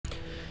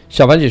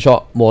小凡解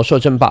说魔兽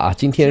争霸啊，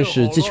今天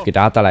是继续给大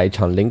家带来一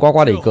场林呱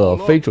呱的一个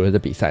非主流的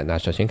比赛。那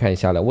首先看一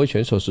下，两位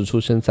选手是出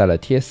生在了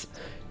TS，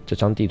 这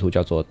张地图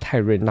叫做泰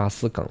瑞纳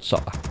斯岗哨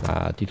啊。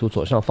那地图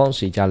左上方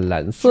是一家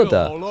蓝色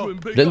的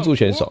人族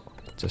选手，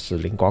这是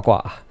林呱呱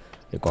啊。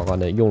林呱呱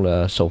呢用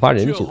了首发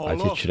人族，而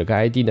且取了个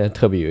ID 呢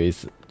特别有意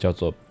思，叫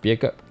做 Big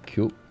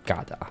Q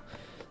God 啊。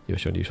有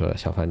兄弟说了，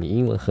小凡你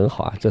英文很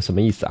好啊，这什么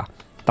意思啊？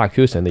大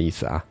Q 神的意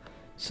思啊，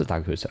是大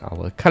Q 神啊。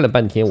我看了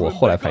半天，我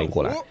后来反应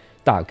过来。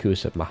 大 Q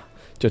神嘛，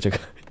就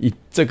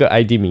这个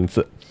ID 名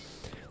字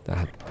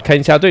啊，看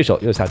一下对手，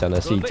右下角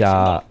呢是一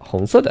家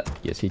红色的，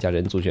也是一家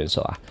人族选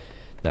手啊。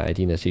那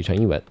ID 呢是一串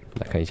英文。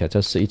来看一下，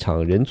这是一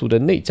场人族的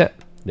内战。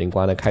林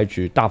瓜呢开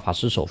局大法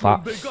师首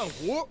发，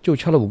就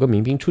敲了5个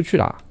民兵出去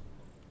了。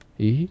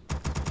咦，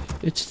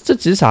这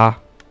急啥？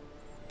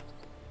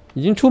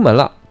已经出门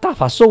了。大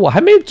法师我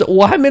还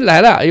没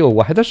来了，哎呦，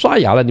我还在刷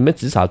牙了，你们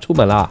急啥？出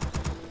门了？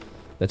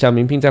那这样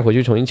民兵再回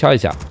去重新敲一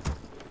下。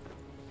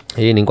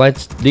 哎，林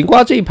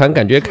瓜这一盘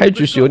感觉开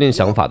局是有点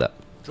想法的。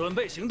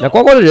那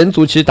呱呱的人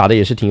族其实打的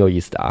也是挺有意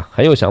思的啊，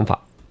很有想法，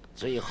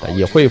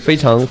也会非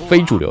常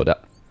非主流的。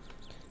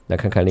来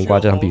看看林瓜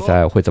这场比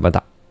赛会怎么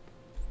打。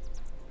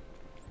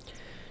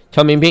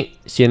敲民兵，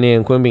先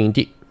练quân兵营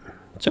地，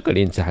这个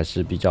练级还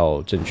是比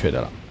较正确的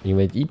了，因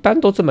为一般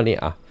都这么练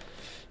啊。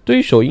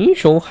对手英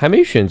雄还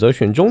没选择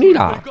选中立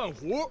啦，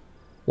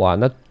哇，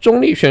那中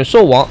立选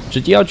兽王，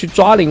直接要去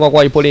抓林呱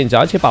呱一波练级，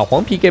而且把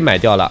黄皮给买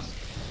掉了。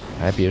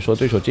 哎，别说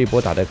对手这一波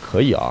打的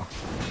可以啊，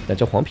但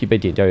这黄皮被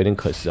点掉有点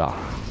可惜啊。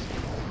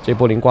这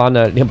波林瓜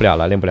呢练不了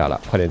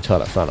了，快点撤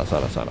了，算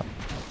了。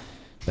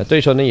那对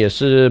手呢也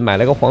是买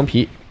了个黄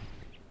皮，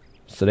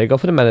死了一个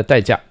费德曼的代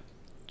价，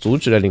阻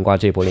止了林瓜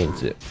这一波练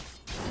级。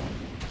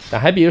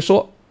但还别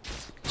说，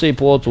这一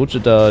波阻止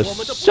的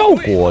效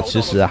果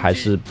其实还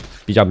是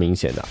比较明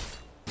显的，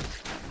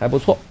还不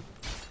错。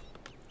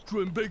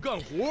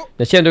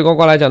那现在对呱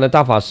呱来讲呢，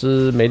大法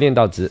师没练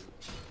到级。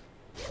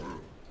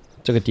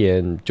 这个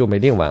点就没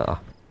练完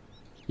啊，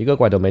一个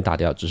怪都没打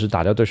掉，只是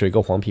打掉对手一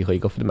个黄皮和一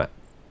个费德曼。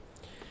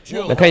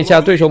那看一下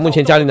对手目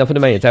前家里的费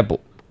德曼也在补。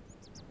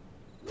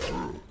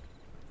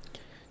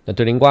那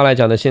对林瓜来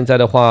讲呢，现在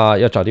的话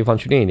要找地方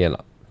去练一练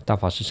了。大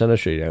法师升了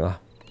水人啊，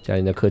家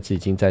里的科技已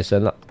经在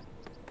升了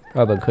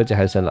，2本科技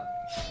还升了。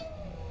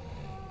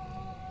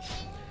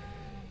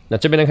那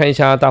这边呢看一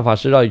下大法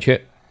师绕一圈，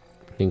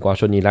林瓜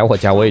说：“你来我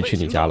家，我也去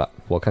你家了，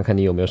我看看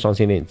你有没有上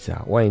线练级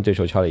啊。万一对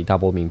手敲了一大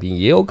波民兵，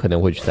也有可能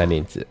会去再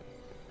练级。”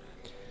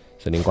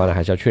 这林瓜呢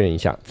还是要确认一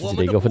下自己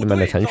的一个费德曼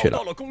的残血了，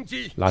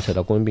拉扯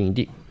到工兵营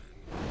地，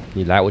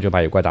你来我就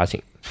把野怪打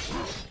醒。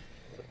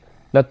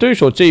那对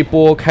手这一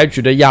波开局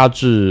的压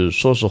制，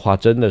说实话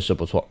真的是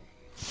不错。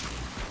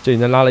这里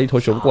呢拉了一头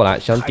熊过来，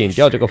想点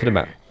掉这个费德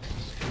曼。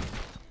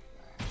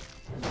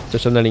这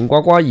时候呢林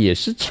呱呱也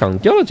是抢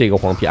掉了这个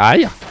黄皮，哎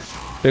呀，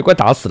被怪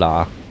打死了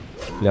啊！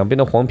两边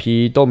的黄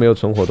皮都没有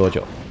存活多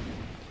久。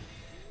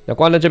那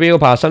瓜呢这边又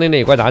把上链的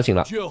野怪打醒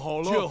了，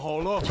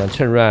想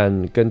趁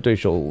乱跟对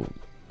手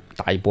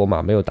打一波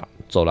嘛，没有打，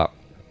走了。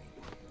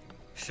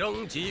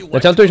那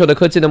这样对手的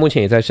科技呢，目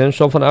前也在升，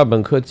双方的2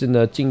本科技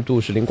呢，进度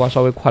是林瓜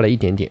稍微快了一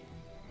点点，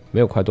没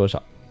有快多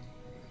少。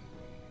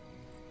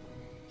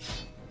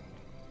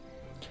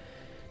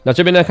那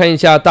这边呢，看一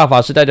下大法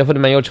师带着费德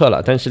曼又撤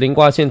了，但是林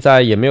瓜现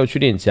在也没有去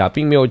练级啊，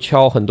并没有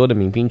敲很多的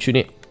民兵去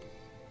练。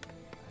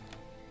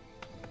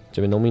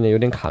这边农民呢有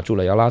点卡住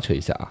了，要拉扯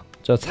一下啊。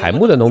这采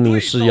木的农民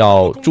是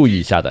要注意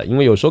一下的，因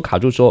为有时候卡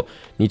住的时候，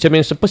你这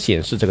边是不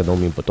显示这个农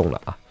民不动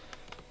了啊。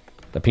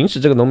 那平时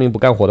这个农民不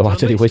干活的话，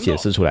这里会显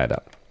示出来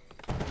的，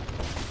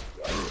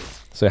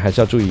所以还是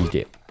要注意一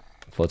点，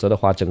否则的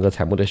话，整个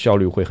采木的效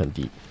率会很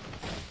低。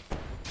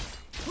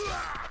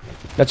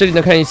那这里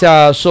呢，看一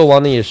下兽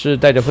王呢，也是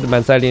带着费德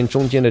曼在练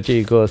中间的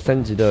这个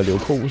3级的流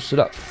寇巫师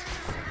了。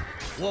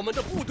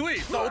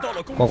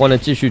呱呱呢，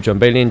继续准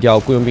备练掉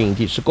雇佣兵营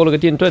地，是勾了个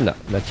电盾的，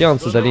那这样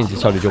子的练级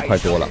效率就快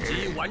多了。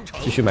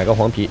继续买个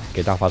黄皮，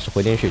给大法师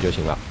回点血就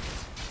行了。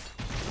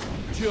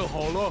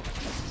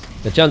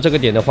 那这样这个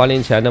点的话，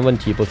练起来的问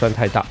题不算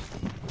太大，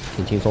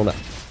挺轻松的。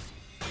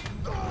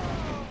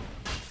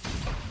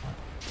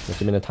那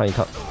这边的烫一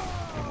烫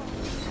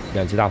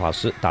，2级大法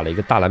师打了一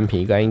个大蓝瓶，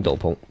一个暗影斗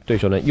篷。对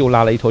手呢又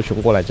拉了一头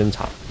熊过来侦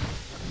查。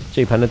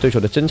这一盘呢，对手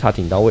的侦查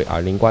挺到位，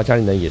而林瓜家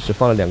里呢也是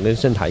放了2根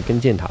圣塔，1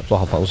根箭塔，做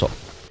好防守。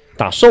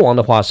打兽王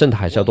的话，圣塔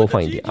还是要多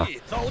放一点啊，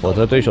否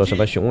则对手什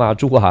么熊啊、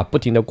猪啊不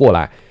停的过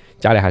来，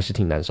家里还是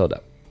挺难受的。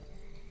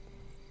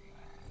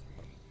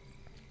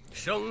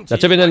 那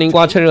这边的林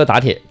瓜趁热打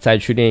铁，再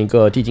去练一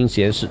个地精实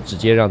验室，直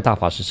接让大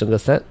法师升个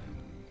3。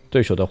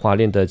对手的话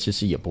练的其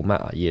实也不慢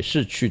啊，也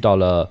是去到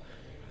了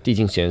地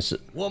精实验室，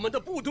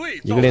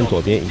一个练左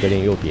边，一个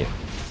练右边。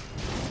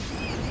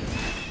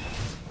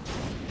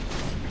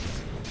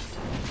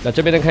那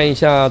这边呢看一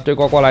下，对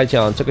呱呱来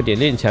讲，这个点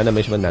练起来呢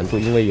没什么难度，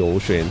因为有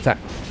水人在，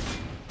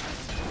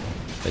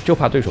就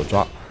怕对手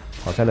抓。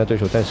好在呢对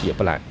手暂时也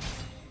不来。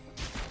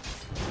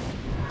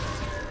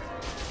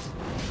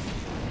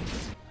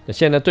 那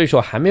现在对手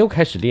还没有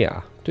开始练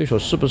啊，对手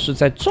是不是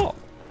在照？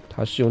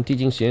他是用地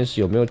精实验室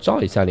有没有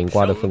照一下林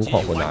瓜的分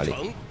矿或哪里？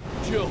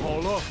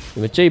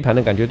因为这一盘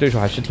呢，感觉对手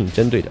还是挺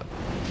针对的。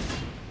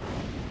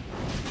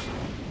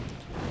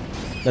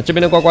那这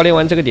边的呱呱练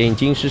完这个点已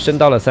经是升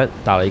到了3，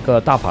打了一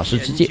个大法师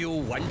之戒。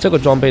这个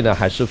装备呢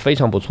还是非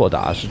常不错的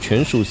啊，是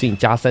全属性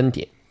加3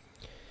点，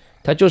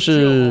它就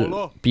是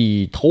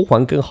比头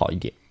环更好一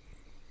点。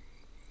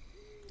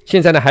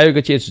现在呢还有一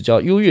个戒指叫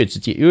优越之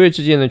戒，优越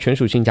之戒呢全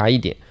属性加1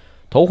点，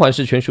头环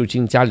是全属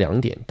性加2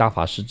点，大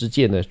法师之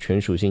戒呢全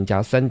属性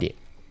加3点，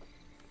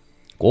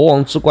国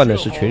王之冠呢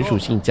是全属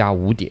性加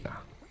5点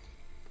啊。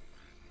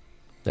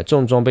那这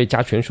种装备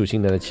加全属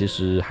性的呢，其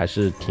实还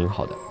是挺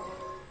好的。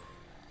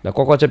那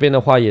呱呱这边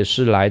的话也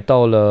是来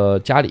到了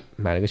家里，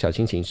买了个小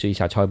心形，试一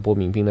下敲一波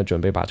民兵呢，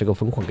准备把这个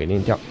疯狂给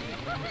练掉。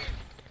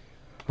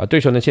而对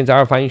手呢，现在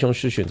2发英雄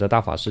是选择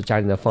大法师，家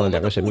里呢放了2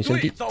个神秘圣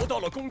地。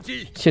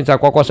现在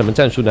呱呱什么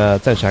战术呢？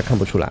暂时还看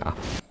不出来啊。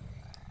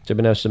这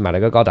边呢是买了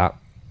个高达。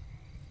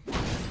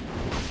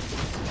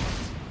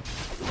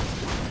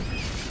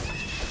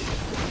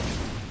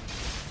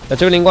那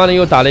这个灵瓜呢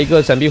又打了一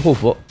个闪避护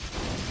符。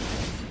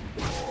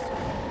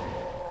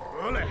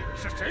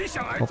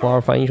呱呱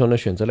2发英雄呢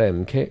选择了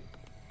MK，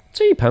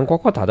 这一盘呱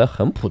呱打得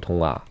很普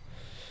通啊。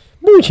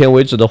目前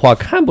为止的话，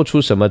看不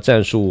出什么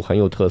战术很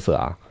有特色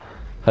啊，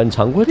很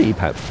常规的一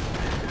盘。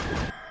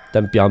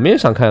但表面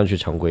上看上去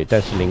常规，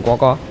但是林呱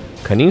呱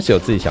肯定是有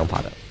自己想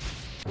法的。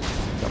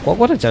呱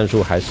呱的战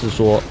术还是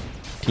说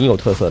挺有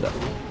特色的，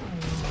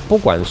不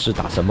管是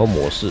打什么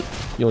模式，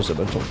用什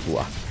么种族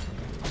啊，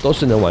都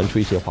是能玩出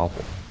一些花火。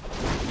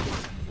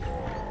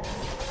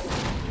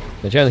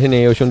那这两天呢，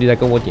也有兄弟在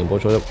跟我点播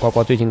说，呱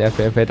呱最近的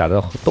FFA 打的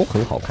都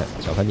很好看，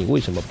小凡你为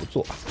什么不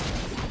做啊？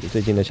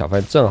最近的小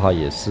凡正好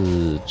也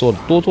是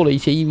多做了一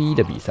些1v1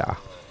的比赛啊，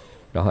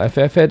然后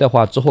FFA 的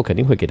话之后肯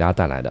定会给大家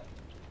带来的。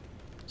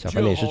小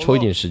凡也是抽一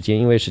点时间，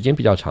因为时间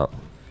比较长，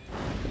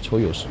抽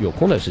有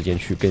空的时间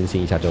去更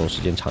新一下这种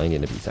时间长一点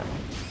的比赛。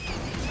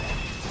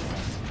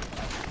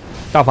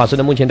大法师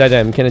呢，目前带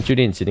着 MK 的巨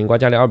练级，灵瓜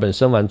家里2本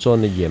升完之后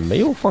呢，也没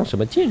有放什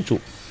么建筑。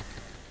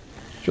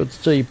就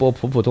这一波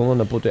普普通通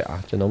的部队啊，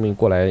这农民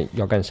过来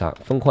要干啥？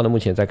分矿呢目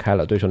前在开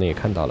了，对手呢也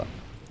看到了。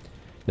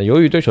那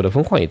由于对手的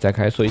分矿也在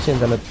开，所以现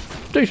在呢，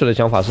对手的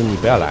想法是你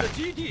不要来，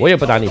我也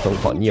不打你分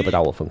矿，你也不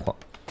打我分矿，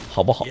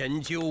好不好？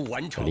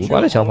灵瓜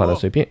的想法呢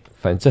随便，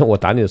反正我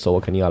打你的时候我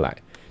肯定要来，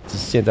只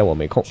是现在我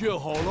没空。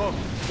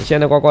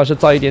现在呱呱是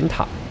造一点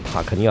塔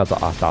肯定要造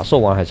啊，打兽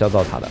王还是要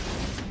造塔的。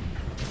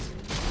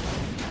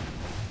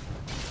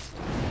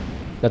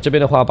那这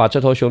边的话，把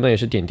这头熊呢也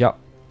是点掉。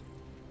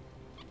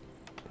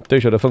对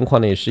手的分矿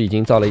呢也是已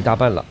经造了一大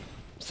半了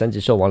，3级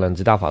兽王2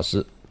级大法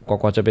师，呱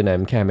呱这边的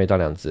MK 还没到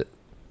2级。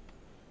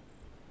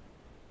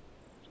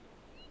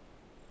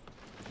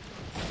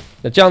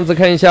那这样子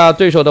看一下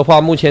对手的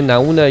话，目前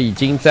南巫呢已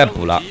经在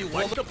补了。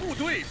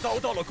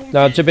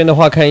那这边的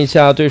话看一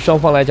下，对双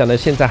方来讲呢，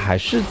现在还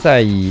是在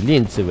以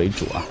练级为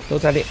主啊，都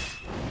在练。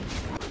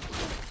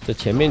这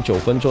前面9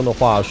分钟的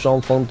话，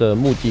双方的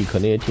目的可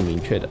能也挺明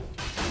确的，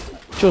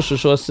就是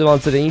说希望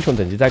自己的英雄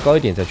等级再高一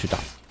点再去打。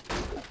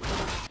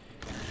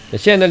那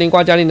现在的灵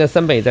瓜家里呢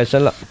3本也在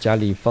升了，家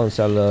里放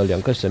下了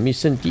2个神秘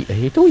圣地，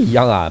哎，都一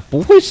样啊，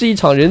不会是一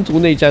场人族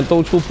内战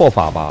都出破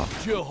法吧？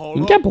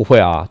应该不会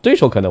啊，对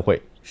手可能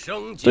会。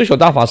对手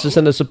大法师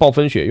升的是暴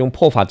风雪，用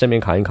破法正面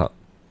扛一扛，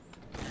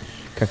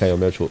看看有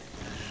没有出，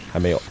还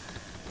没有。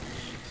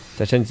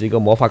再升级一个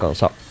魔法岗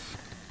哨。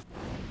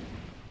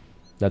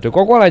那对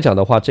呱呱来讲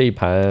的话，这一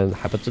盘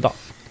还不知道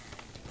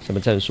什么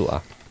战术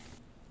啊。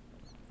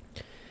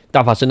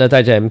大法师呢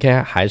带着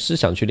MK 还是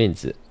想去练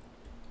级。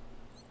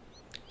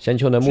山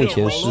丘呢目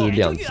前是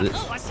2级。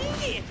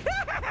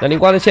那灵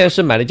瓜呢现在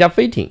是买了一架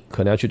飞艇，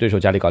可能要去对手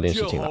家里搞点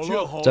事情了。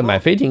这买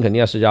飞艇肯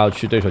定要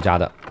去对手家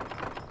的。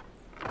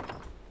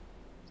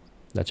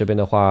那这边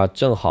的话，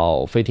正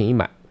好飞艇一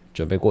买，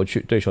准备过去。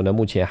对手呢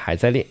目前还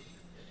在练。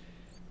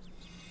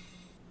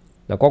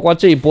那呱呱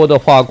这一波的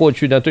话，过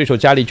去呢对手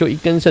家里就1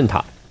根圣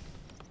塔，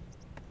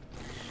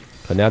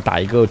可能要打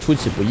一个出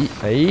其不意。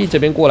哎，这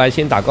边过来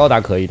先打高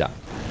达可以的，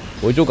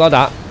围住高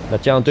达。那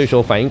这样对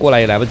手反应过来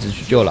也来不及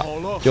去救了，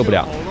救不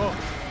了。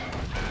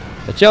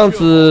那这样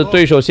子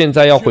对手现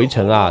在要回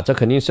城啊，这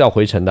肯定是要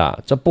回城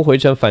的。这不回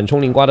城，反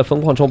冲灵瓜的分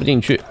矿冲不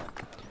进去。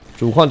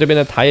主矿这边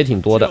的塔也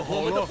挺多的。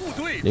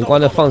灵瓜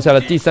呢放下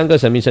了第3个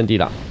神秘圣地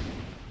了，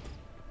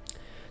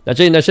那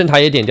这里呢圣塔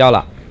也点掉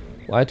了。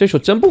喂，对手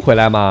真不回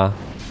来吗？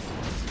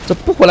这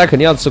不回来肯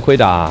定要吃亏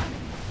的啊！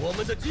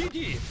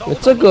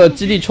这个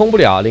基地冲不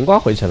了，灵瓜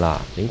回城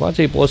了。灵瓜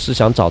这一波是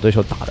想找对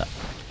手打的，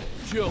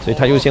所以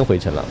他优先回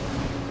城了。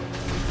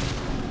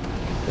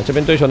那这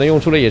边对手呢用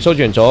出了野兽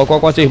卷轴，呱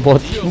呱这一波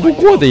拼不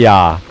过的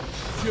呀。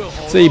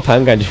这一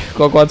盘感觉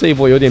呱呱这一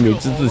波有点没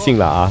自信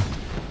了啊，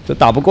这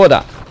打不过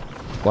的。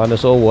呱呢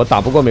说我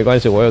打不过没关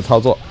系，我有操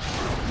作。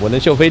我能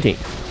秀飞艇。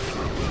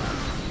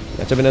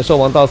那这边的兽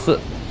王到4，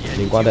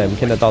灵瓜的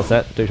MK 的到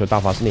3，对手大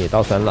法师呢也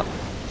到3了。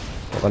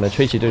我刚才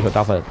吹起对手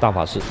大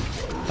法师，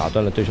打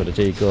断了对手的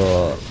这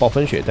个暴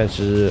风雪，但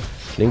是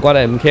灵瓜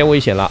的 MK 危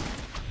险了，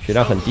血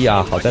量很低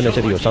啊。好在呢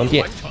这里有商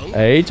店，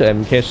哎，这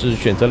MK 是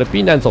选择了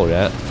避难走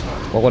人。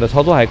呱呱的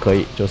操作还可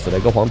以，就死了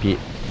一个黄皮。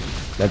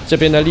那这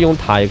边呢，利用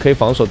塔也可以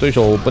防守，对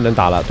手不能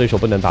打了，对手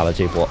不能打了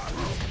这一波。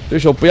对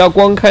手不要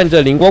光看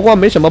着林瓜瓜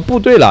没什么部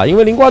队了，因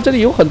为林瓜这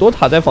里有很多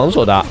塔在防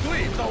守的，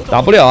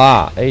打不了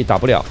啊，哎，打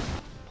不了。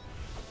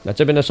那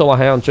这边的兽王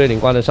还想追林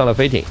瓜的上了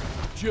飞艇，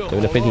这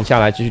边的飞艇下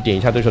来继续点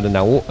一下对手的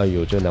南巫，哎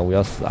呦，这个南巫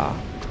要死啊！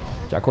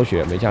加扣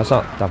血没加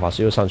上，大法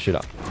师又上去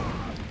了。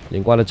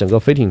林瓜的整个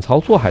飞艇操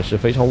作还是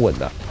非常稳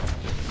的，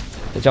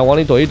这样往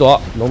里躲一躲，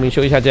农民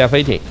修一下这架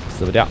飞艇，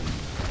死不掉。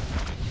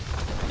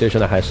对手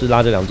呢还是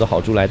拉着2只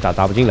好猪来打，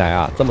打不进来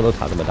啊！这么多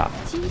塔这么打。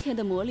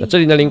那这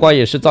里呢，林瓜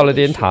也是造了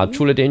点塔，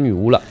出了点女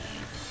巫了。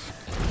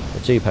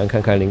这一盘看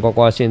看林瓜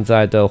瓜现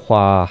在的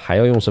话还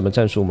要用什么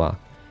战术吗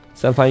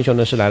？3发英雄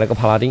呢是来了个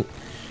帕拉丁，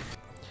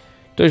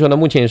对手呢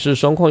目前也是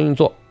双矿运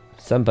作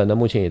，3本呢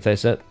目前也在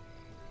升，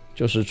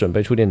就是准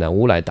备出点南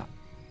巫来打。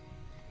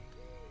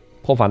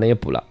破法呢也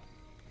补了。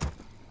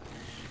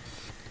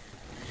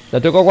那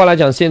对呱呱来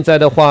讲，现在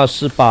的话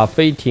是把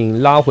飞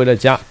艇拉回了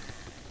家。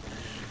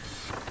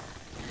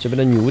这边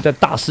的女巫的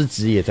大师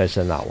级也在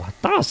升了，哇！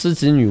大师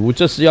级女巫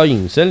这是要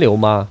隐身流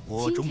吗？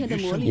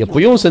也不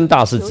用升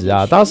大师级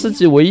啊，大师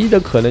级唯一的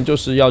可能就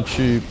是要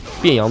去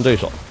变羊对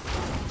手。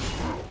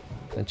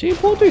那这一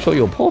波对手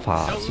有破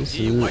法，其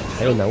实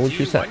还有南巫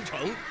驱散，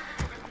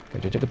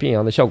感觉这个变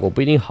羊的效果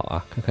不一定好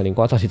啊。看看林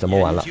瓜到底怎么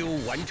玩了，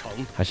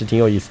还是挺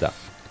有意思的。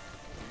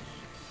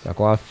大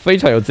瓜非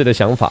常有自己的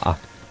想法啊。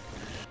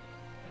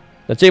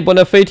那这一波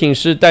呢，飞艇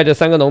是带着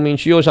3个农民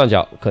去右上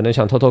角，可能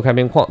想偷偷开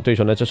边矿。对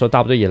手呢，这时候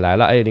大部队也来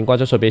了，哎，林瓜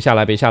这时候别下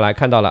来，别下来，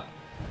看到了，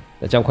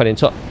那这样快点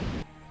撤。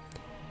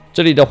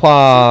这里的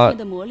话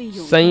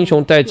，3英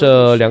雄带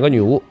着2个女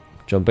巫，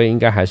准备应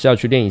该还是要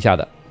去练一下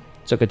的。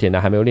这个点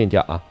呢还没有练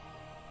掉啊，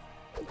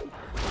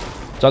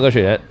招个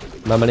水人，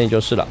慢慢练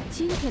就是了。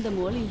今天的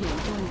魔力有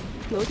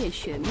动，有点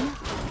玄妙。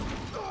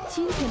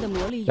今天的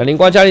魔力，那林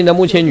瓜家里呢，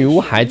目前女巫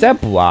还在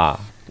补啊。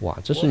哇，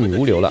这是女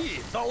巫流了！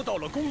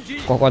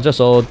呱呱这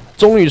时候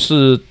终于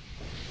是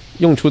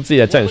用出自己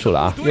的战术了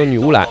啊，用女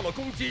巫来。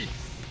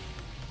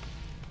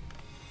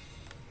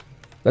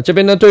那这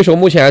边呢，对手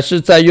目前还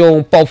是在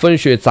用暴风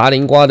雪砸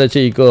林瓜的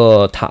这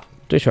个塔，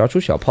对手要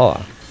出小炮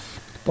啊，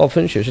暴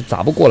风雪是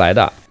砸不过来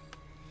的。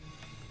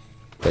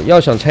对，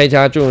要想拆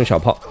家就用小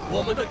炮。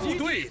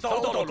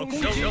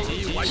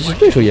其实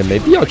对手也没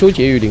必要纠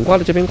结于林瓜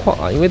的这边矿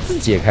啊，因为自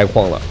己也开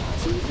矿了。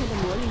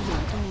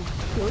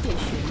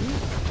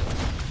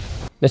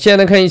那现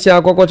在呢，看一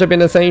下呱呱这边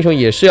的3英雄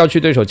也是要去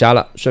对手家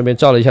了，顺便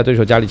照了一下对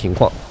手家里情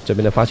况。这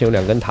边呢发现有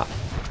2根塔，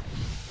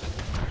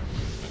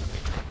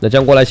那这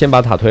样过来先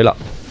把塔推了。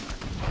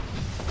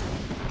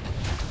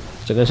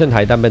这根圣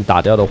塔一旦被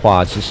打掉的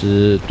话，其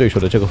实对手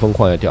的这个分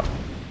矿要掉。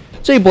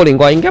这一波林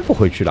瓜应该不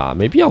回去了啊，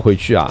没必要回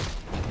去啊。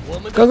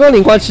刚刚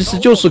林瓜其实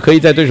就是可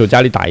以在对手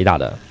家里打一打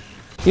的，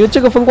因为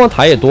这个分矿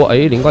塔也多。哎，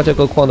林瓜这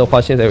个矿的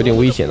话，现在有点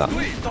危险了，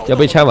要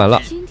被拆完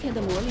了。今天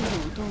的魔力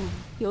涌动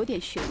有点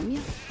玄妙。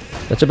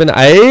那这边的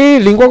哎，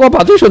林呱呱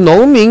把对手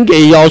农民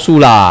给妖术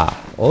了。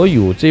哦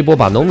呦，这一波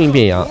把农民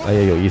变羊，哎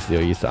呀，有意思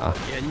有意思啊！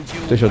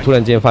对手突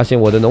然间发现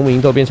我的农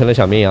民都变成了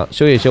小绵羊，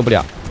修也修不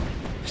了，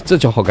这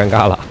就好尴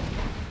尬了，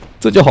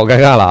这就好尴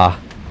尬了啊！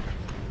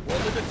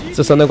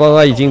这时候呢，呱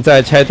呱已经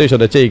在拆对手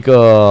的这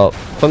个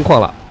分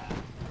矿了，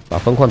把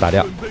分矿打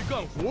掉。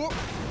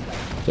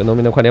这农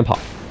民呢，快点跑！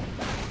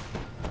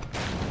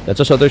那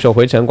这时候对手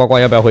回城，呱呱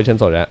要不要回城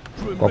走人？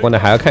呱呱呢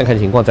还要看看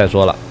情况再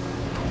说了。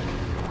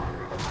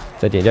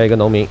再点掉一个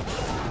农民。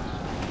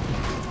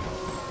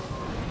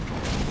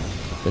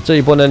那这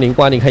一波呢，林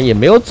瓜你看也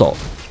没有走，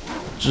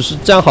只是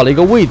站好了一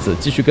个位置，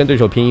继续跟对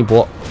手拼一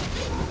波。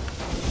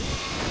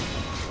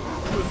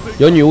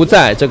有女巫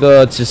在，这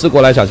个骑士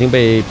过来小心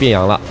被变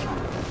羊了。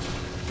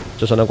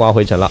这时候呢，瓜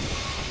回城了，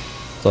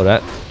走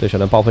人。对手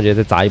呢，暴风雪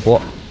再砸一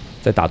波，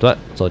再打断，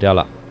走掉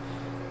了。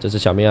这只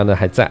小绵羊呢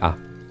还在啊。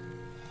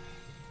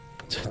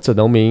这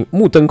农民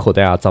目瞪口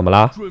呆啊，怎么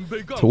啦？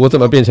我怎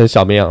么变成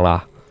小绵羊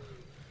了？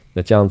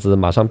那这样子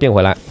马上变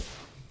回来，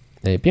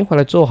哎，变回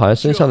来之后好像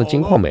身上的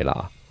金矿没了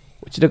啊，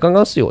我记得刚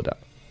刚是有的，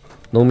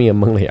农民也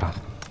懵了呀，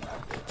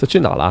这去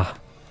哪了啊？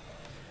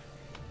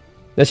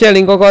那现在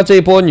林呱呱这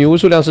一波女巫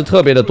数量是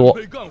特别的多，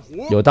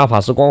有大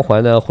法师光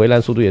环呢，回蓝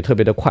速度也特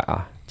别的快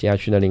啊。接下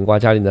去呢，林瓜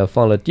家里呢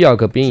放了第2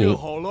个兵营，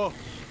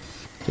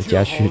这接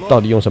下去到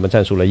底用什么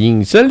战术了？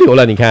隐身流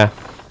了，你看，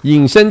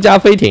隐身加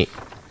飞艇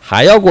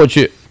还要过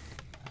去，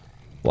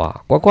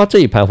哇，呱呱这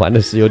一盘玩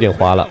的是有点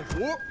花了。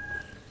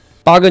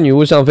8个女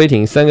巫上飞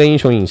艇，3个英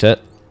雄隐身，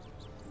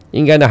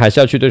应该呢还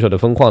是要去对手的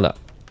分矿的。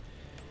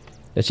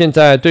那现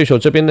在对手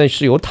这边呢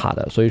是有塔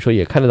的，所以说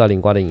也看得到林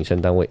瓜的隐身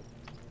单位。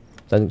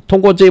但通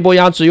过这一波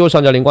压制右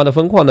上角林瓜的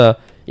分矿呢，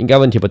应该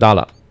问题不大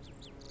了。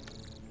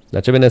那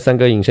这边的3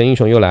个隐身英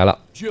雄又来了，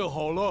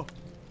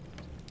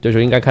对手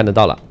应该看得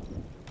到了，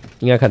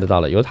应该看得到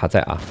了，有塔在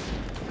啊。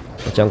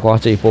江瓜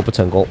这一波不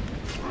成功，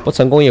不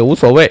成功也无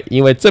所谓，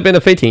因为这边的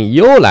飞艇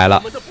又来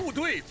了，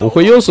不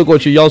会又是过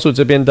去妖术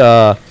这边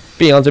的。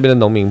变羊这边的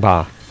农民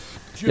吧，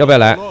要不要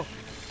来？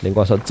林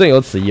瓜说正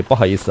有此意，不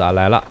好意思啊，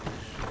来了，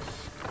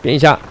变一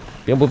下，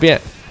变不变？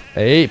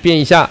哎，变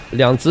一下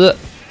，2只、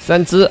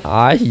3只，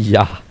哎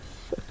呀，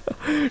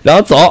然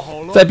后走，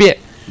再变，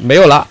没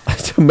有了，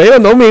就没有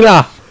农民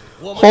了，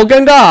好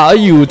尴尬！哎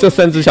呦，这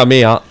3只小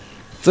绵羊，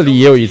这里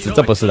也有一只，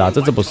这不是的，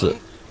这不是，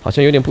好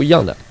像有点不一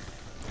样的。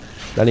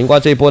那林瓜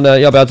这一波呢，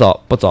要不要走？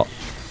不走，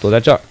躲在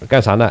这儿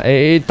干啥呢？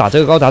哎，打这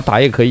个高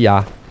打也可以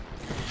啊。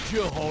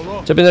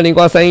这边的林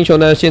瓜3英雄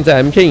呢，现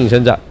在 MK 隐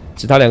身着，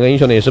其他2个英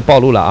雄呢也是暴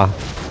露了啊。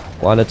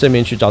往了正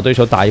面去找对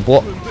手打一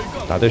波，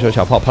打对手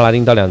小炮，帕拉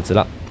丁到2级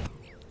了。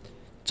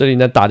这里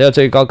呢打掉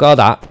这一高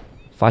打，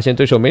发现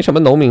对手没什么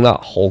农民了，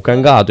好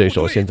尴尬啊！对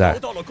手现在，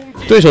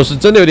对手是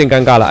真的有点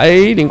尴尬了。哎，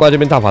林瓜这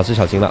边大法师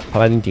小心了，帕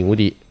拉丁顶无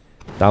敌，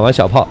打完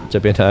小炮，这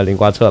边的林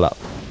瓜撤了，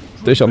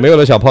对手没有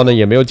了小炮呢，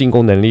也没有进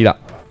攻能力了。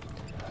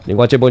林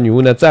瓜这波女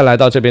巫呢，再来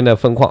到这边的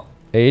分矿，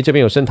哎，这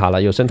边有圣塔了，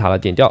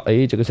点掉，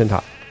哎，这个圣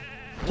塔。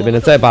这边呢，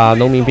再把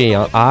农民变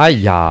羊。哎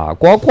呀，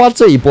呱呱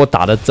这一波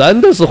打的真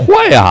的是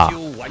坏啊！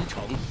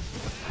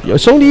有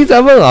兄弟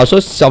在问啊，说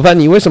小范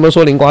你为什么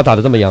说林瓜打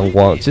的这么阳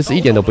光？其实一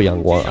点都不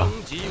阳光啊！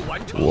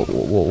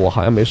我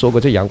好像没说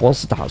过，这阳光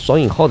是打双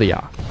引号的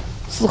呀，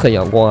是很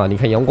阳光啊！你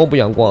看阳光不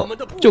阳光，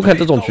就看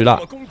这种局了。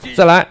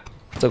再来，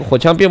这个火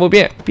枪变不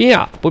变？变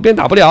呀，不变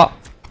打不了，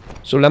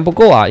手蓝不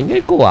够啊，应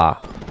该够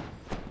啊。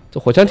这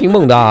火枪挺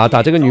猛的啊，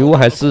打这个女巫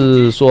还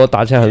是说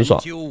打起来很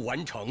爽。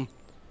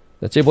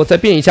那这波再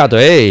变一下，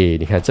对，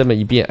你看这么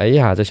一变，哎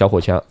呀，这小火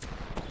枪。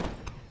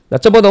那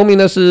这波农民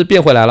呢是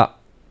变回来了，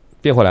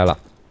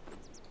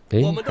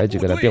哎，还有几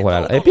个呢？变回来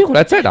了，哎，变回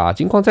来在的啊，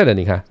金矿在的，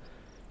你看，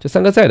这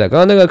3个在的，刚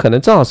刚那个可能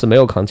正好是没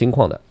有扛金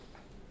矿的，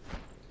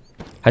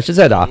还是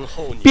在的啊。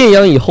变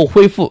羊以后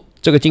恢复，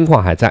这个金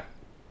矿还在，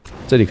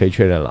这里可以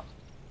确认了。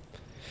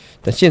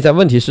但现在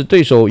问题是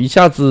对手一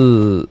下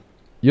子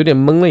有点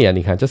懵了呀，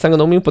你看这3个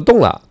农民不动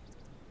了，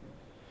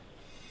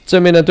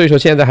正面的对手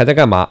现在还在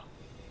干嘛？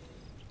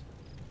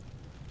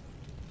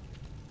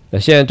那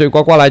现在对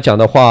呱呱来讲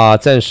的话，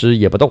暂时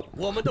也不动。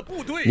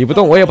你不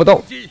动，我也不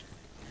动。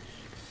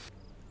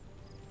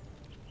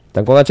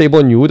但呱呱这一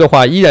波女巫的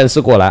话，依然是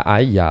过来。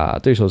哎呀，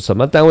对手什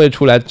么单位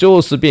出来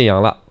就是变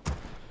羊了，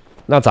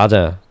那咋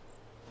整？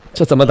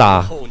这怎么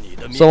打？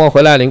送我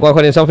回来，林瓜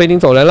快点上飞艇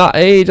走人了。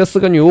哎，这4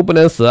个女巫不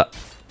能死。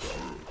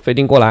飞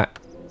艇过来，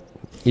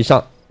一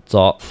上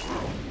走，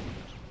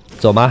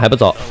走吗？还不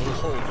走。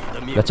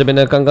那这边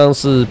呢，刚刚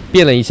是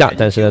变了一下，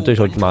但是呢，对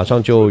手马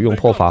上就用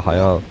破法，好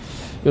像。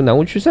用南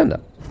巫驱散的，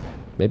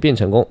没变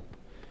成功。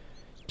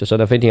这时候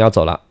的飞艇要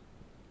走了。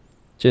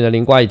现在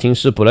林瓜已经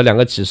是补了2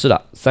个骑士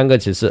了，3个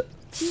骑士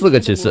，4个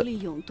骑士。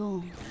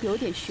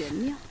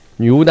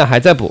女巫呢还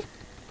在补。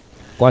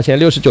瓜现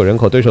在69人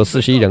口，对手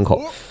41人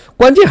口。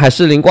关键还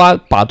是林瓜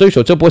把对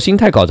手这波心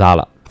态搞炸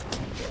了。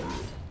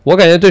我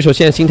感觉对手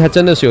现在心态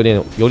真的是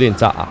有点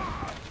炸啊！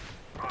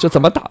这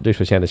怎么打？对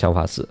手现在的想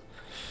法是：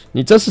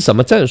你这是什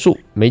么战术？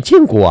没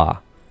见过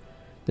啊！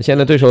那现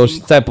在对手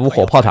在补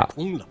火炮塔。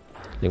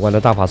林瓜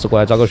的大法师过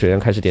来招个水人，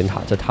开始点塔，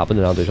这塔不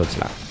能让对手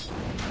起来。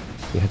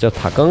你看这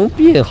塔刚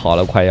变好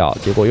了，快要，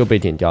结果又被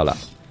点掉了，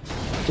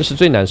这是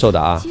最难受的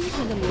啊！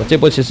我这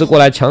波骑士过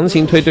来强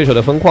行推对手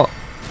的分矿，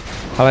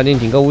帕拉丁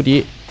顶个无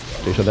敌，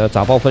对手的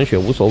砸爆分血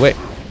无所谓，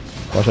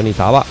我说你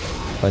砸吧，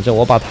反正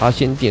我把塔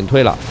先点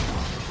退了，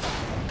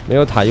没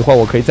有塔一会儿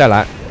我可以再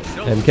来。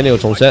MK 有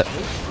重生。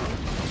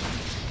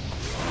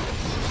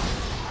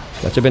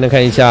那这边呢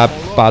看一下，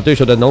把对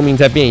手的农民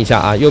再变一下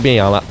啊，又变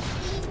羊了。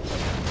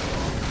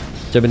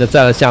这边的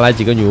再下来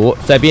几个女巫，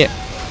再变，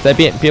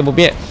变不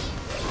变？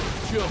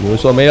女巫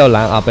说没有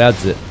蓝啊，不要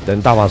急，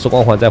等大法师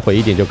光环再回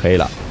一点就可以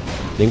了。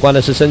灵光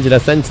呢是升级了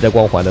3级的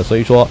光环的，所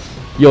以说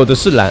有的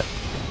是蓝。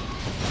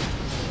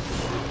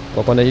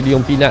光环呢利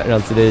用避难，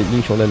让自己的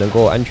英雄呢能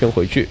够安全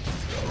回去。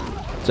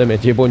正面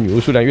这波女巫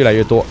数量越来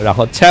越多，然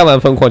后拆完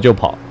分矿就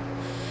跑，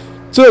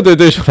这对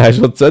对手来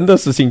说真的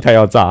是心态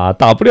要炸啊！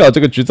打不了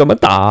这个局怎么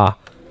打啊？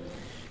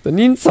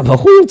你怎么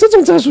会用这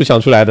种战术想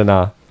出来的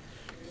呢？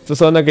这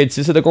时候呢，给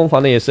骑士的攻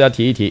防呢也是要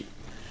提一提。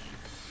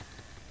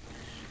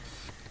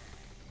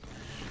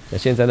那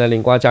现在呢，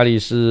灵瓜家里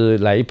是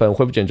来一本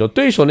恢复卷轴，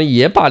对手呢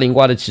也把灵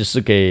瓜的骑士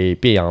给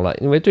变羊了，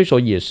因为对手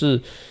也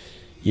是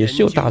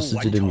有大师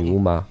级的女巫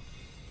吗？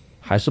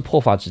还是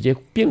破法直接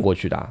变过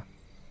去的啊？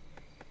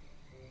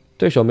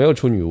对手没有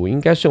出女巫，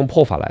应该是用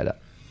破法来的。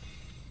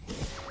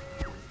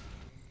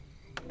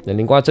那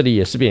灵瓜这里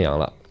也是变羊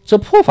了，这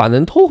破法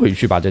能拖回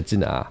去吧？这技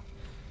能啊，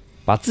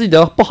把自己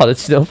的不好的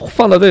技能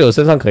放到队友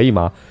身上可以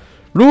吗？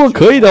如果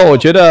可以的，我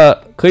觉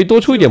得可以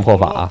多出一点破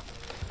法啊。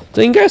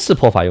这应该是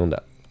破法用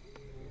的。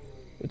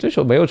对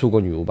手没有出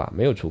过女巫吧？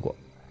没有出过，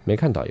没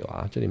看到有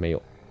啊，这里没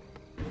有。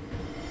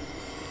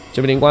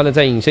这边灵瓜呢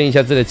再隐身一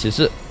下自己的骑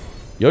士，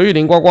由于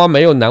灵瓜瓜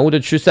没有南巫的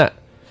驱散，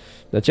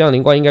那这样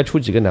灵瓜应该出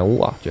几个南巫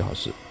啊，最好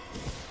是。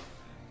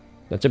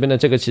那这边的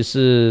这个骑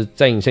士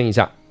再隐身一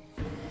下，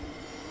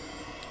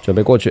准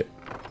备过去。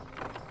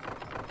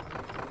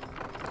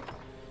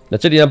那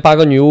这里呢8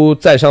个女巫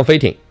再上飞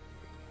艇。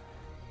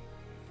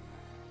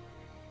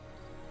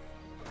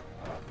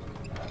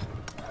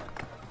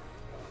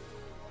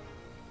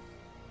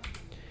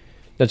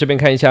那这边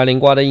看一下灵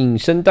瓜的隐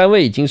身单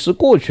位已经是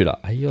过去了，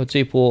哎呦，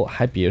这波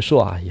还别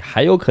说啊，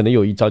还有可能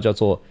有一招叫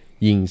做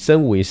隐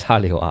身围杀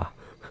流啊。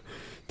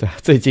对，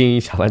最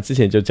近小凡之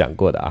前就讲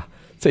过的啊，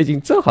最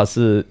近正好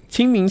是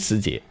清明时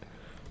节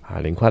啊，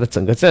林瓜的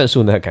整个战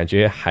术呢，感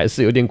觉还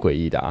是有点诡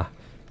异的啊。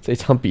这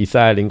场比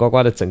赛林呱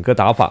呱的整个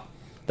打法，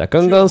那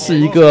刚刚是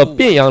一个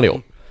变羊流，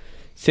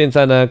现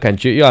在呢感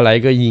觉又要来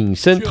一个隐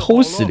身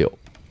偷袭流。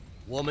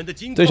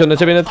对手呢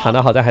这边的塔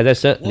呢好在还在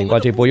升，林瓜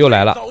这波又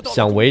来了，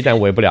想围但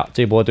围不了，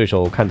这波对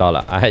手看到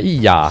了，哎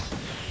呀，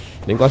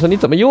林瓜说你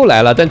怎么又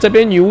来了？但这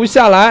边女巫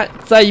下来，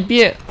再一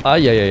变，哎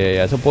呀呀呀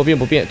呀，这波变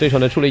不变？对手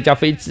呢出了一架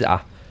飞机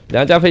啊。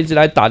2架飞机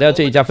来打掉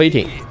这一架飞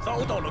艇，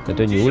那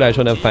对女巫来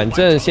说呢，反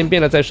正先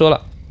变了再说了。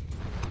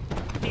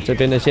这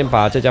边呢，先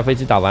把这架飞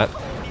机打完，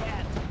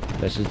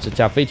但是这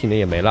架飞艇呢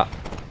也没了。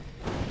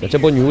那这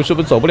波女巫是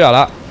不是走不了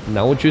了？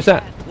男巫驱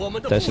散，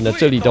但是呢，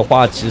这里的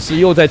话骑士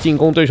又在进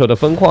攻对手的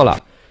分矿了。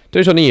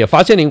对手呢也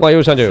发现灵光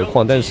右上角有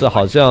矿，但是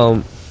好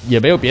像也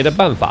没有别的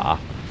办法啊。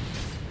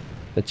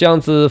那这样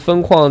子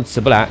分矿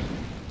起不来，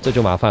这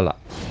就麻烦了。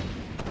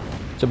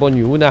这波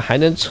女巫呢还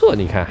能撤，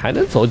你看还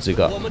能走几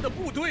个。我们的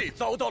部队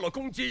遭到了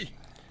攻击。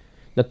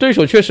那对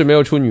手确实没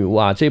有出女巫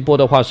啊，这一波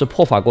的话是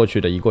破法过去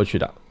的，移过去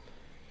的。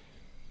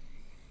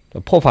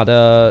破法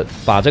的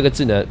把这个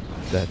技能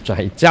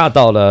转嫁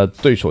到了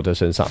对手的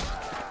身上，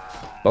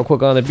包括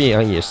刚刚的变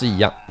羊也是一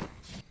样。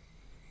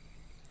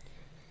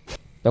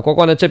那呱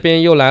呱呢这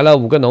边又来了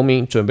5个农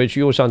民，准备去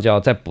右上角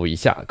再补一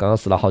下，刚刚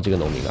死了好几个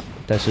农民了，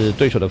但是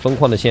对手的分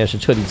矿呢现在是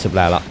彻底起不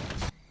来了。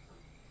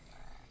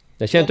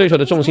那现在对手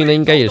的重心呢，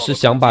应该也是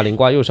想把灵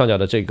瓜右上角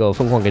的这个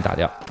分矿给打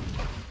掉，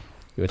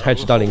因为太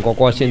知道灵呱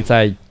呱现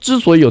在之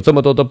所以有这么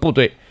多的部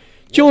队，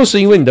就是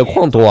因为你的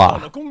矿多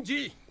啊。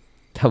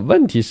但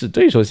问题是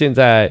对手现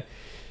在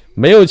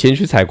没有钱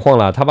去采矿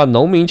了，他把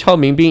农民敲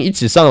民兵一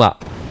起上了，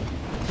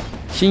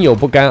心有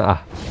不甘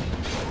啊。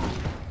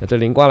那对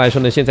灵瓜来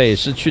说呢，现在也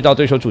是去到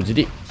对手主基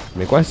地，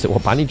没关系，我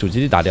把你主基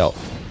地打掉，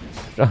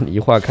让你一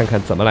会儿看看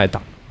怎么来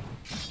打。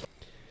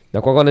那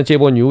呱呱呢，这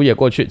波女巫也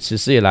过去，骑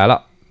士也来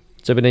了。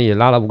这边呢也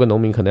拉了5个农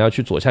民，可能要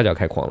去左下角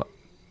开矿了。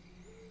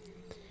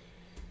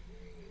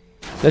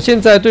那现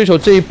在对手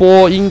这一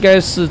波应该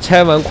是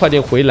拆完快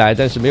点回来，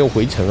但是没有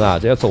回城啊。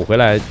这要走回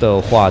来的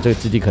话，这个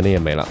基地可能也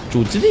没了，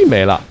主基地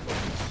没了。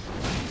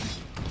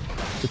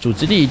这主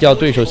基地一掉，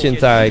对手现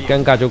在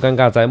尴尬就尴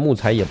尬在木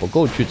材也不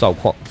够去造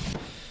矿。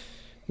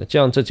那这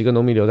样这几个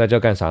农民留在这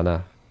干啥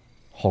呢？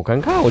好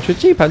尴尬，我觉得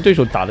这一盘对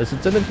手打的是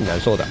真的挺难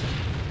受的。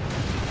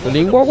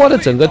林呱呱的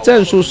整个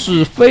战术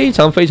是非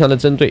常非常的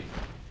针对。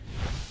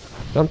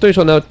让对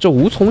手呢就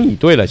无从以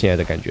对了，现在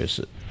的感觉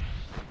是，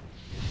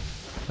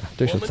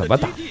对手怎么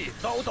打，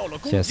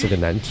现在是个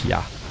难题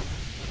啊。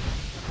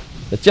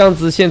那这样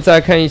子，现在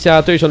看一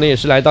下对手呢也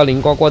是来到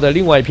林呱呱的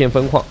另外一片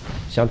分矿，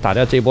想打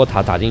掉这波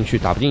塔打进去，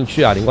打不进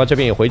去啊。林呱这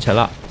边也回城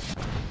了，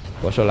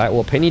我说来，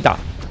我陪你打，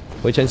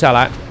回城下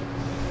来。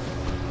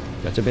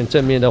那这边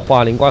正面的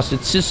话，林呱是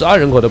72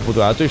人口的部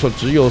队啊，对手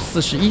只有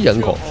41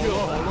人口，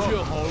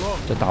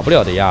这打不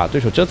了的呀。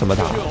对手这怎么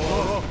打？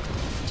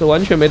这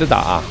完全没得打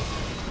啊。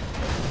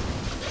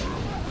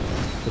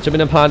这边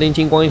的帕拉丁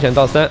金光一闪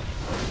到3，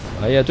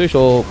哎呀，对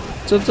手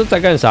这在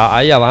干啥？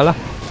哎呀，完了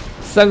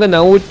，4个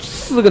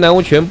男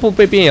巫全部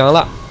被变羊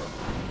了。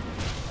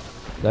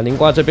那灵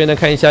瓜这边呢，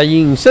看一下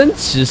隐身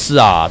骑士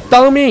啊，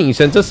当面隐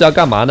身，这是要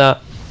干嘛呢？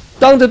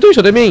当着对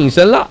手的面隐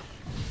身了，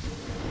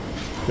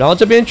然后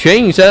这边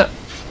全隐身。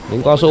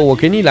灵瓜说：“我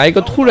给你来一个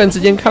突然之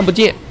间看不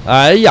见。”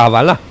哎呀，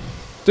完了，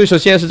对手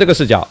现在是这个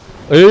视角，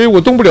哎，我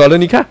动不了了，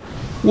你看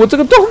我这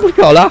个动不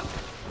了了。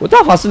我大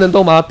法师能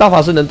动吗？大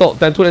法师能动，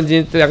但突然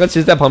间这2个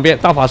骑士在旁边，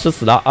大法师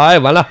死了，哎，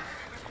完了，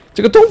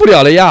这个动不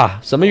了了呀！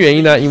什么原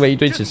因呢？因为一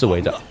堆骑士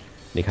围着，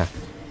你看，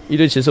一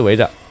堆骑士围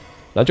着，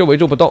然后就围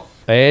住不动。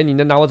哎，你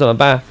能拿我怎么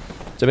办？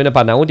这边的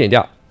把男巫点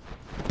掉，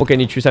不给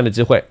你驱散的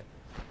机会。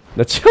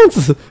那这样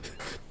子，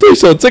对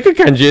手这个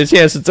感觉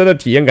现在是真的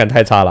体验感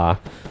太差了啊！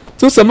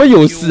这什么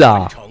游戏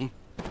啊？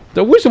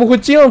这为什么会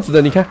这样子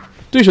的？你看，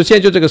对手现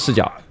在就这个视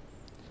角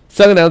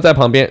，3个男巫在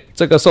旁边，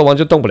这个兽王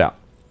就动不了。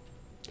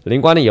灵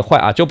瓜呢也坏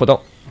啊，就不动，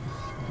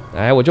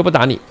哎，我就不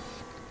打你，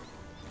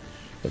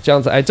这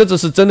样子，哎，这只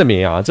是真的绵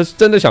羊啊，这是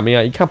真的小绵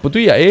羊，一看不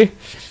对呀，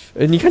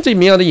哎，你看这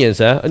绵羊的眼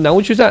神，男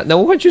巫驱散，男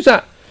巫快驱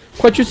散，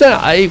快驱散，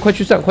哎，快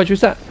驱散，快驱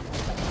散，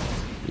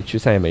你驱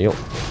散也没用，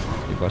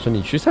灵瓜说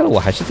你驱散了，我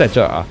还是在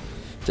这儿啊，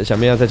这小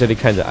绵羊在这里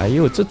看着，哎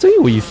呦，这真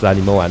有意思啊，你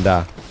们玩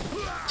的，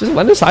这是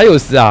玩的啥游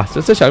戏啊？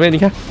这小绵羊你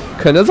看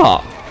啃着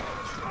草，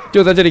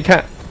就在这里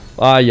看，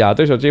哎呀，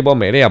对手这一波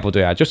没了呀，不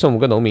对啊，就剩5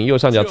个农民，右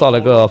上角造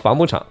了个伐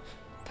木场。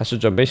他是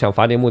准备想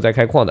伐点木再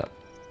开矿的，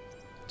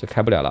这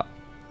开不了了。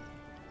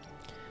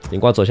灵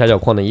瓜左下角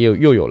矿呢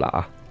又有了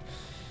啊。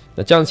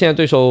那这样现在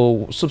对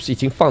手是不是已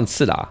经放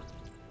弃了啊？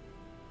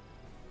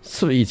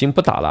是不是已经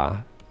不打了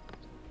啊？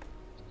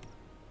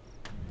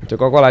对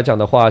呱呱来讲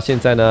的话，现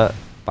在呢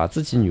把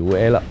自己女巫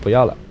A 了，不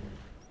要了，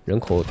人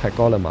口太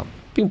高了吗？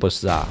并不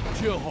是啊。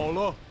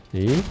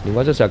咦，灵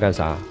瓜这是要干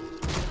啥？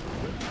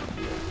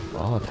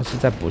哦，他是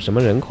在补什么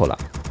人口了？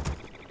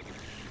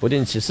补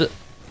点骑士。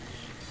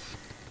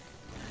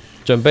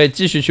准备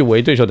继续去围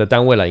对手的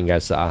单位了，应该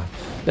是啊。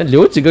那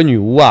留几个女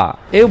巫啊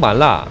 ？A 完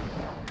了，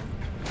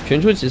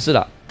全出骑士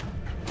了。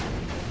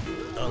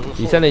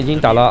比赛呢已经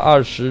打了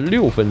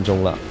26分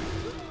钟了。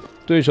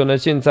对手呢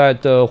现在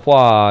的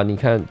话，你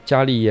看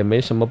家里也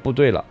没什么部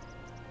队了，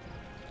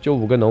就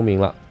5个农民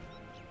了。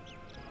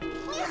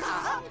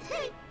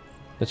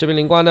那这边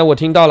灵瓜呢，我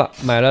听到了，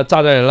买了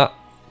炸弹人了，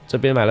这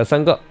边买了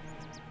3个。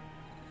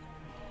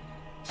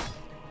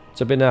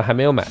这边呢还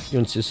没有买，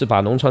用骑士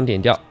把农场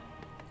点掉。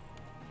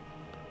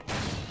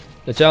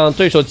那这样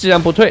对手既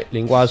然不退，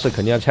灵瓜是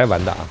肯定要拆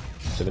完的啊。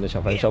这边的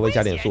小凡稍微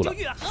加点速了。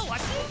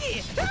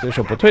对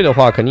手不退的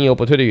话，肯定有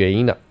不退的原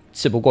因的，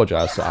气不过主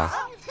要是啊。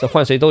这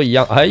换谁都一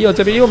样。哎呦，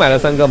这边又买了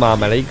3个嘛，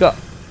买了1个。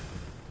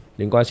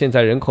灵瓜现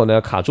在人口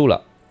呢卡住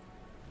了，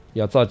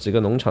要造几个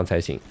农场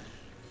才行。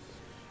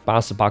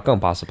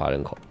88-88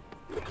人口。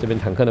这边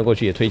坦克呢过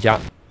去也推加。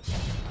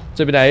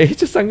这边的哎，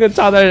这3个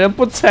炸弹人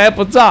不拆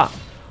不炸。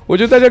我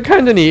就在这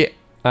看着你，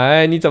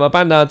哎，你怎么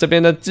办呢？这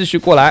边呢继续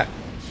过来，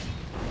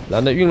然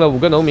后呢运了5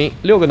个农民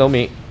，6个农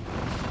民，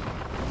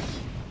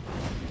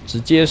直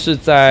接是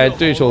在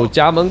对手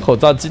家门口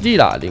造基地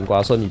了。灵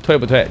瓜说你退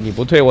不退？你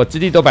不退，我基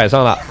地都摆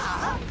上了。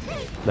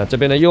那这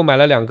边呢又买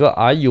了2个，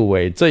哎呦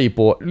喂，这一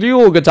波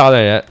6个炸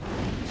弹人，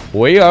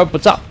围而不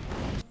炸。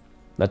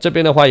那这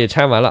边的话也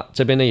拆完了，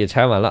这边呢也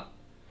拆完了。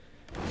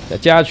那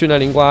接下去呢，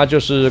灵瓜就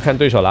是看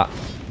对手了，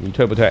你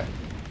退不退？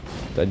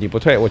对，你不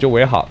退我就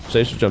围好，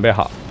随时准备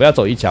好，不要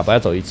走一起啊，不要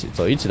走一起，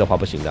走一起的话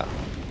不行的。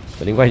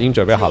灵瓜已经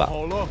准备好了。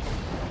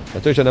那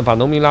对手呢把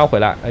农民拉回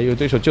来，哎呦，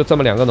对手就这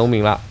么2个农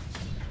民了。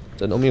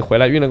这农民回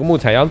来运了个木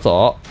材羊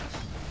走。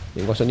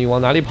灵瓜说你往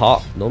哪里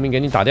跑？农民给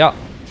你打掉，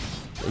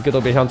一个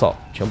都别想走，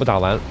全部打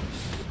完。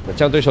那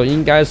这样对手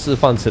应该是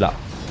放弃了，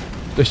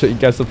对手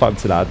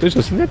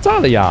心态炸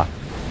了呀。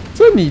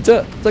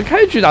这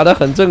开局打得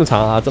很正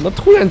常啊，怎么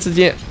突然之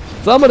间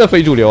这么的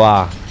非主流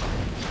啊？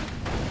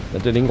那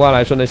对灵瓜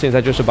来说呢，现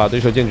在就是把对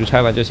手建筑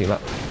拆完就行了。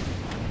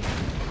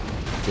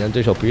既然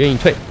对手不愿意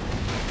退，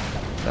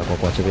那呱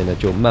呱这边呢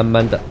就慢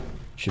慢的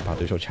去把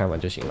对手拆完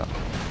就行了。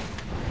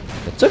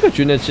那这个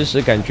局呢，其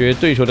实感觉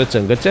对手的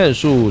整个战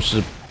术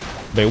是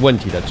没问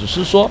题的，只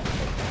是说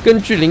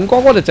根据灵呱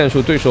呱的战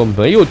术，对手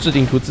没有制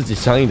定出自己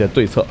相应的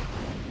对策。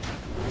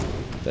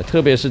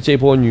特别是这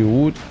波女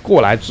巫过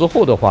来之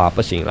后的话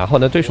不行，然后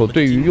呢，对手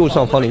对于右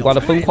上方灵瓜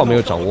的分矿没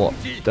有掌握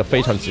的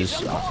非常及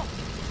时啊。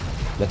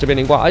那这边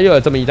灵瓜，哎呦，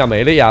这么一下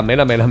没了呀，没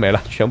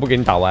了，全部给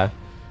你打完。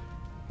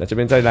那这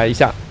边再来一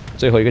下，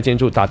最后一个建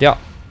筑打掉。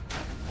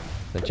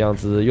那这样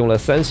子用了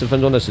30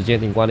分钟的时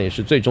间，灵瓜呢也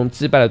是最终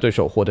击败了对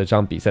手，获得这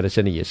场比赛的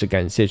胜利，也是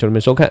感谢兄弟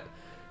们收看，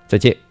再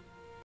见。